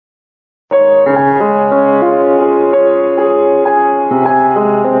Day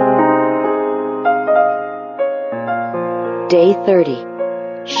 30.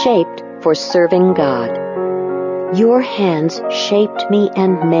 Shaped for Serving God. Your hands shaped me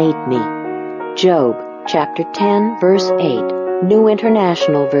and made me. Job, chapter 10, verse 8, New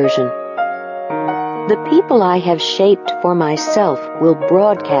International Version. The people I have shaped for myself will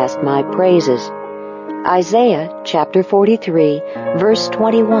broadcast my praises. Isaiah, chapter 43, verse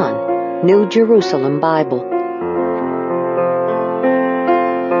 21, New Jerusalem Bible.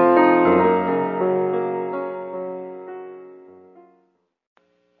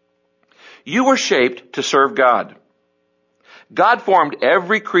 You were shaped to serve God. God formed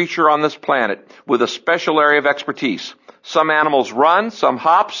every creature on this planet with a special area of expertise. Some animals run, some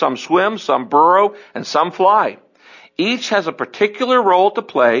hop, some swim, some burrow, and some fly. Each has a particular role to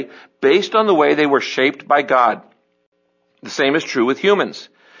play based on the way they were shaped by God. The same is true with humans.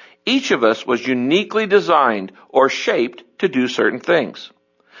 Each of us was uniquely designed or shaped to do certain things.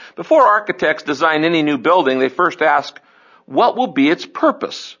 Before architects design any new building, they first ask, what will be its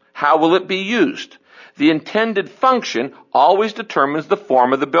purpose? How will it be used? The intended function always determines the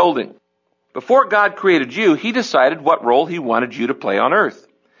form of the building. Before God created you, He decided what role He wanted you to play on earth.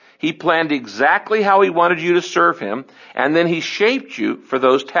 He planned exactly how He wanted you to serve Him, and then He shaped you for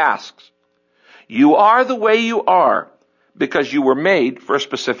those tasks. You are the way you are because you were made for a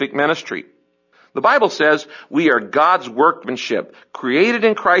specific ministry. The Bible says we are God's workmanship, created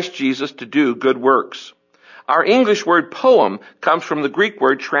in Christ Jesus to do good works. Our English word poem comes from the Greek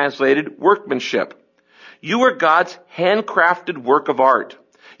word translated workmanship. You are God's handcrafted work of art.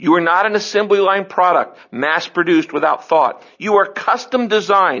 You are not an assembly line product, mass-produced without thought. You are custom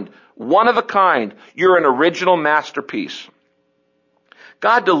designed, one of a kind. You're an original masterpiece.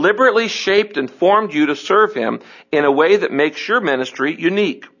 God deliberately shaped and formed you to serve Him in a way that makes your ministry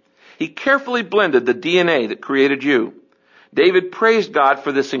unique. He carefully blended the DNA that created you. David praised God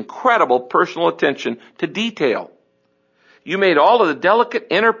for this incredible personal attention to detail. You made all of the delicate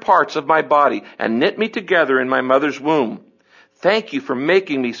inner parts of my body and knit me together in my mother's womb. Thank you for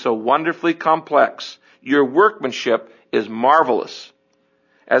making me so wonderfully complex. Your workmanship is marvelous.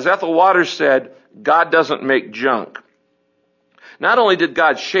 As Ethel Waters said, God doesn't make junk. Not only did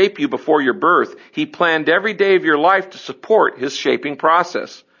God shape you before your birth, He planned every day of your life to support His shaping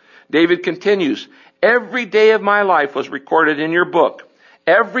process. David continues, every day of my life was recorded in your book.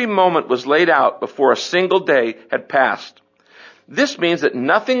 Every moment was laid out before a single day had passed. This means that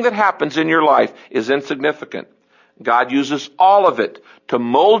nothing that happens in your life is insignificant. God uses all of it to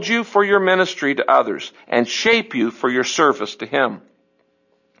mold you for your ministry to others and shape you for your service to Him.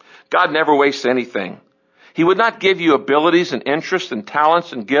 God never wastes anything. He would not give you abilities and interests and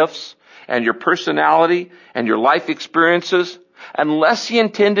talents and gifts and your personality and your life experiences unless He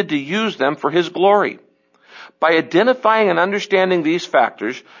intended to use them for His glory. By identifying and understanding these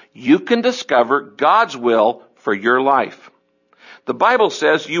factors, you can discover God's will for your life. The Bible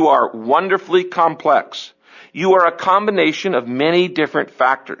says you are wonderfully complex. You are a combination of many different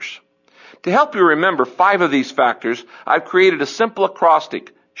factors. To help you remember 5 of these factors, I've created a simple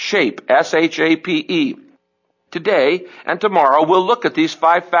acrostic, SHAPE, S-H-A-P-E. Today and tomorrow we'll look at these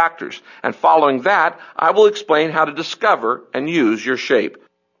 5 factors, and following that, I will explain how to discover and use your shape.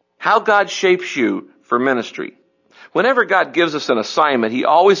 How God shapes you for ministry. Whenever God gives us an assignment, He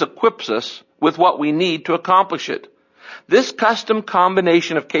always equips us with what we need to accomplish it. This custom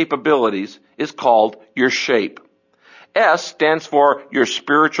combination of capabilities is called your shape. S stands for your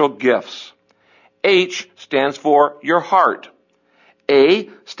spiritual gifts. H stands for your heart. A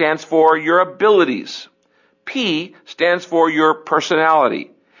stands for your abilities. P stands for your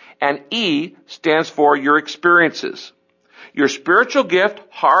personality. And E stands for your experiences. Your spiritual gift,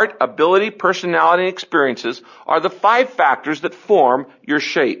 heart, ability, personality, and experiences are the 5 factors that form your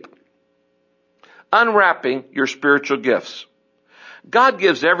shape. Unwrapping your spiritual gifts. God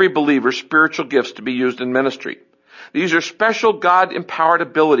gives every believer spiritual gifts to be used in ministry. These are special God-empowered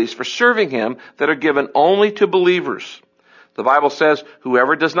abilities for serving Him that are given only to believers. The Bible says,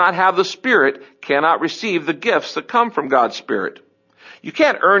 whoever does not have the Spirit cannot receive the gifts that come from God's Spirit. You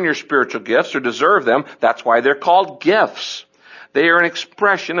can't earn your spiritual gifts or deserve them. That's why they're called gifts. They are an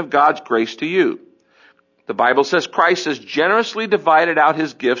expression of God's grace to you. The Bible says Christ has generously divided out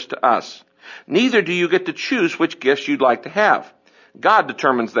His gifts to us. Neither do you get to choose which gifts you'd like to have. God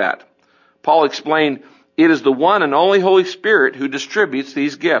determines that. Paul explained, it is the one and only Holy Spirit who distributes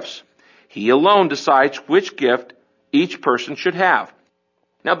these gifts. He alone decides which gift each person should have.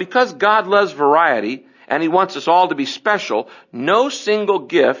 Now, because God loves variety and He wants us all to be special, no single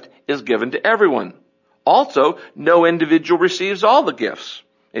gift is given to everyone. Also, no individual receives all the gifts.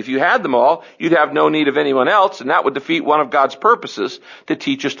 If you had them all, you'd have no need of anyone else, and that would defeat one of God's purposes to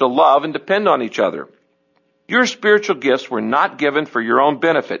teach us to love and depend on each other. Your spiritual gifts were not given for your own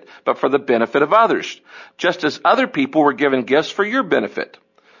benefit, but for the benefit of others, just as other people were given gifts for your benefit.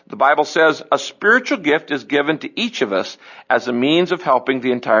 The Bible says a spiritual gift is given to each of us as a means of helping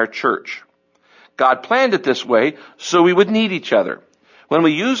the entire church. God planned it this way so we would need each other. When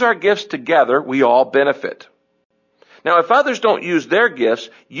we use our gifts together, we all benefit. Now, if others don't use their gifts,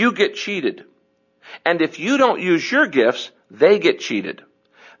 you get cheated. And if you don't use your gifts, they get cheated.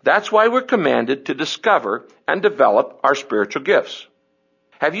 That's why we're commanded to discover and develop our spiritual gifts.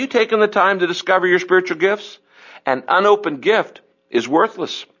 Have you taken the time to discover your spiritual gifts? An unopened gift is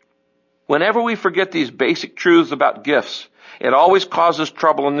worthless. Whenever we forget these basic truths about gifts, it always causes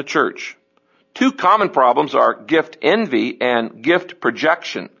trouble in the church. Two common problems are gift envy and gift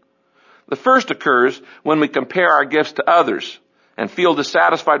projection. The first occurs when we compare our gifts to others and feel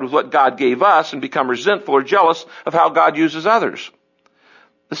dissatisfied with what God gave us and become resentful or jealous of how God uses others.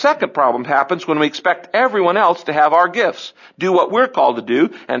 The second problem happens when we expect everyone else to have our gifts, do what we're called to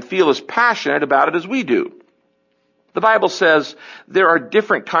do, and feel as passionate about it as we do. The Bible says there are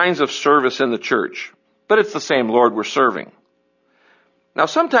different kinds of service in the church, but it's the same Lord we're serving. Now,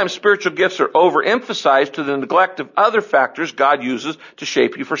 sometimes spiritual gifts are overemphasized to the neglect of other factors God uses to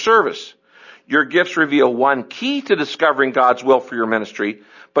shape you for service. Your gifts reveal one key to discovering God's will for your ministry,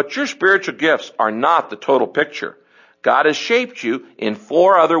 but your spiritual gifts are not the total picture. God has shaped you in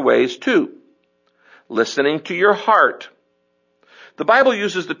 4 other ways too. Listening to your heart. The Bible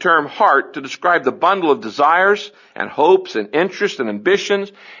uses the term heart to describe the bundle of desires and hopes and interests and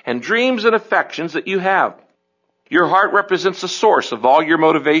ambitions and dreams and affections that you have. Your heart represents the source of all your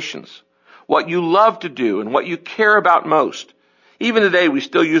motivations, what you love to do and what you care about most. Even today, we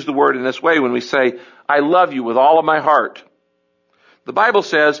still use the word in this way when we say, I love you with all of my heart. The Bible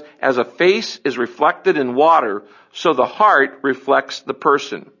says, as a face is reflected in water, so the heart reflects the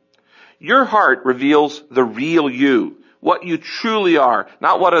person. Your heart reveals the real you, what you truly are,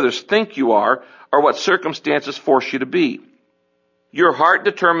 not what others think you are or what circumstances force you to be. Your heart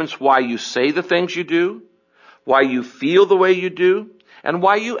determines why you say the things you do, why you feel the way you do, and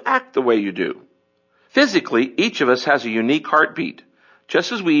why you act the way you do. Physically, each of us has a unique heartbeat.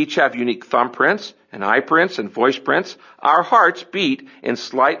 Just as we each have unique thumbprints and eye prints and voice prints, our hearts beat in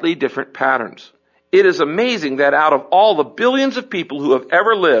slightly different patterns. It is amazing that out of all the billions of people who have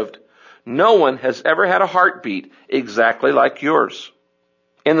ever lived, no one has ever had a heartbeat exactly like yours.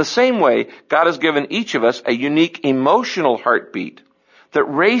 In the same way, God has given each of us a unique emotional heartbeat that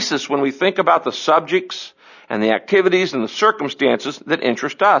races when we think about the subjects and the activities and the circumstances that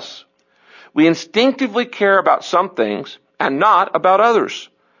interest us. We instinctively care about some things and not about others.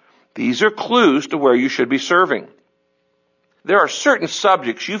 These are clues to where you should be serving. There are certain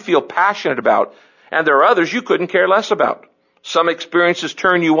subjects you feel passionate about, and there are others you couldn't care less about. Some experiences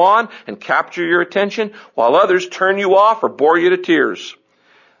turn you on and capture your attention, while others turn you off or bore you to tears.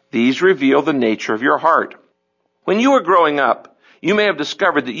 These reveal the nature of your heart. When you were growing up, you may have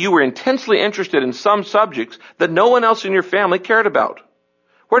discovered that you were intensely interested in some subjects that no one else in your family cared about.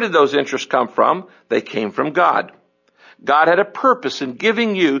 Where did those interests come from? They came from God. God had a purpose in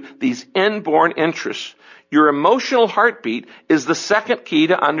giving you these inborn interests. Your emotional heartbeat is the second key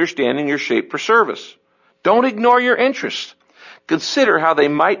to understanding your shape for service. Don't ignore your interests. Consider how they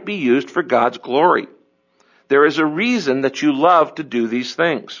might be used for God's glory. There is a reason that you love to do these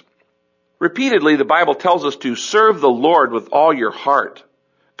things. Repeatedly, the Bible tells us to serve the Lord with all your heart.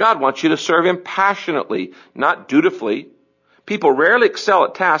 God wants you to serve Him passionately, not dutifully. People rarely excel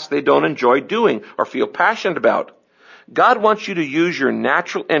at tasks they don't enjoy doing or feel passionate about. God wants you to use your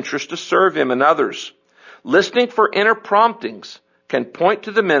natural interest to serve Him and others. Listening for inner promptings can point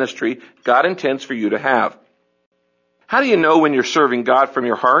to the ministry God intends for you to have. How do you know when you're serving God from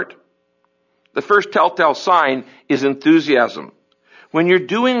your heart? The first telltale sign is enthusiasm. When you're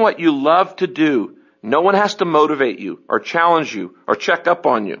doing what you love to do, no one has to motivate you or challenge you or check up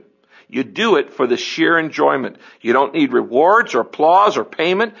on you. You do it for the sheer enjoyment. You don't need rewards or applause or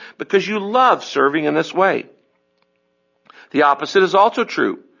payment because you love serving in this way. The opposite is also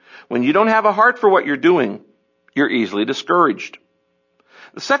true. When you don't have a heart for what you're doing, you're easily discouraged.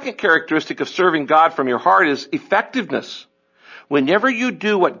 The second characteristic of serving God from your heart is effectiveness. Whenever you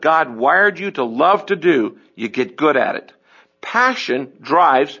do what God wired you to love to do, you get good at it. Passion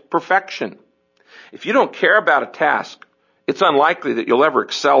drives perfection. If you don't care about a task, it's unlikely that you'll ever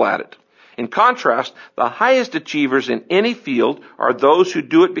excel at it. In contrast, the highest achievers in any field are those who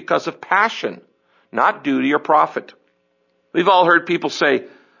do it because of passion, not duty or profit. We've all heard people say,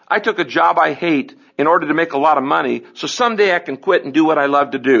 I took a job I hate in order to make a lot of money so someday I can quit and do what I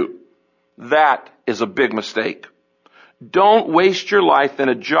love to do. That is a big mistake. Don't waste your life in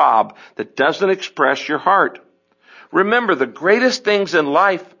a job that doesn't express your heart. Remember, the greatest things in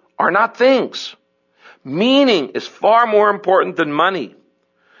life are not things. Meaning is far more important than money.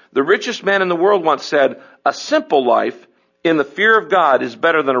 The richest man in the world once said, "A simple life in the fear of God is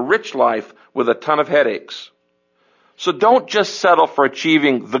better than a rich life with a ton of headaches." So don't just settle for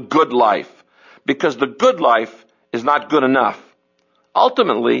achieving the good life, because the good life is not good enough.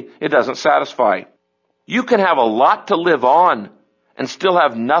 Ultimately, it doesn't satisfy. You can have a lot to live on and still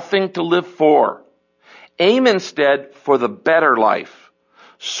have nothing to live for. Aim instead for the better life,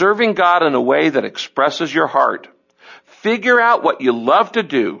 serving God in a way that expresses your heart. Figure out what you love to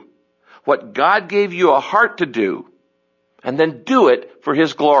do, what God gave you a heart to do, and then do it for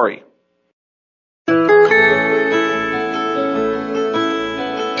His glory.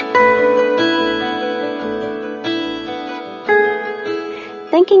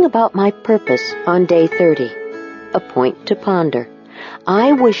 Thinking about my purpose on day 30. A point to ponder.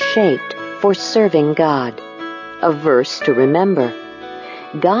 I was shaped for serving God. A verse to remember.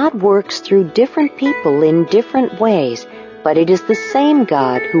 God works through different people in different ways, but it is the same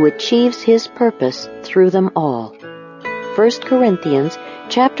God who achieves His purpose through them all. 1 Corinthians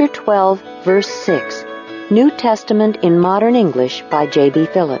chapter 12, verse 6. New Testament in Modern English by J.B.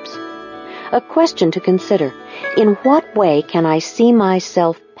 Phillips. A question to consider. In what way can I see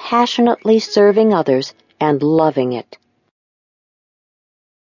myself passionately serving others and loving it?